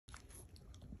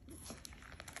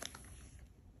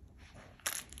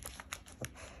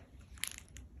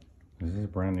Is this a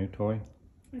brand new toy?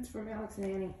 It's from Alex and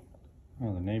Annie.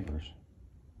 Oh, the neighbors.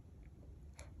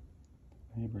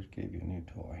 Neighbors gave you a new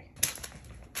toy.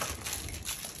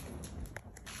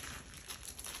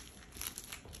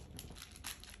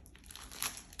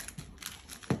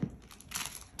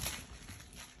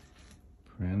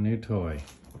 Brand new toy.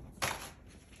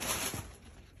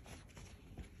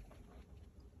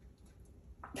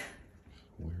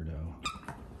 Weirdo.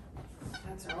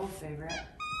 That's our old favorite.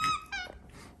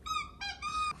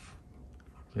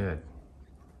 Good.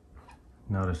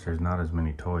 Notice there's not as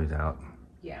many toys out.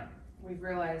 Yeah, we've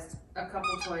realized a couple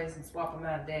toys and swap them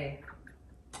out a day.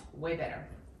 Way better.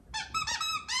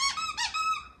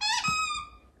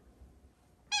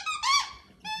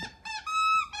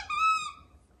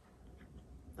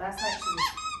 Last night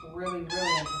she was really into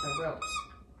the ropes.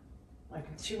 Like,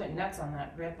 she went nuts on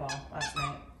that red ball last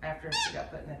night after she got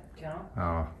put in the kennel.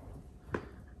 Oh.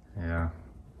 Yeah.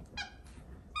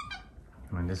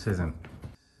 I mean, this isn't...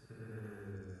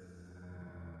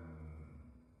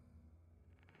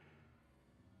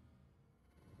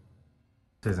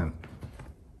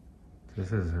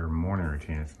 This is her morning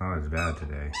routine. It's not as bad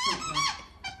today.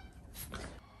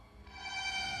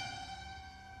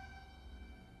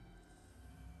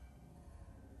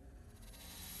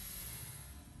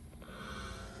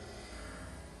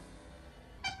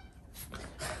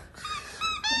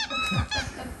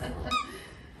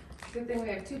 Good thing we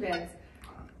have two beds.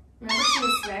 Remember she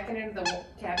was smacking into the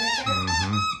cabinet there?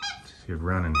 Mm-hmm. She'd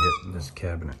run and hit this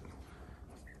cabinet.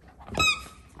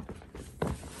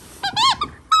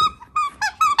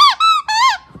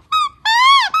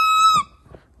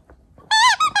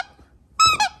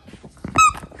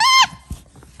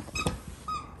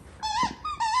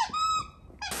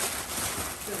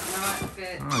 Does not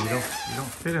fit. Oh, you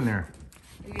don't fit in there.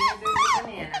 You need to do the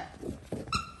banana.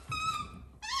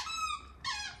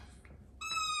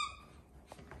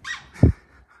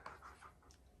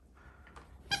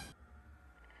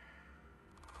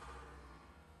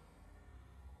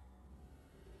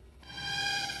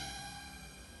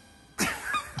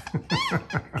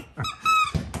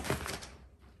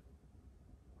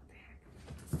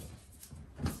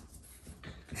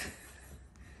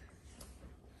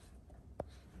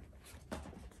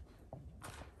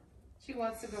 She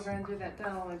wants to go run through that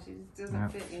tunnel and she just doesn't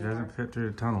fit She anymore. doesn't fit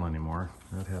through the tunnel anymore.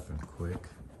 That happened quick.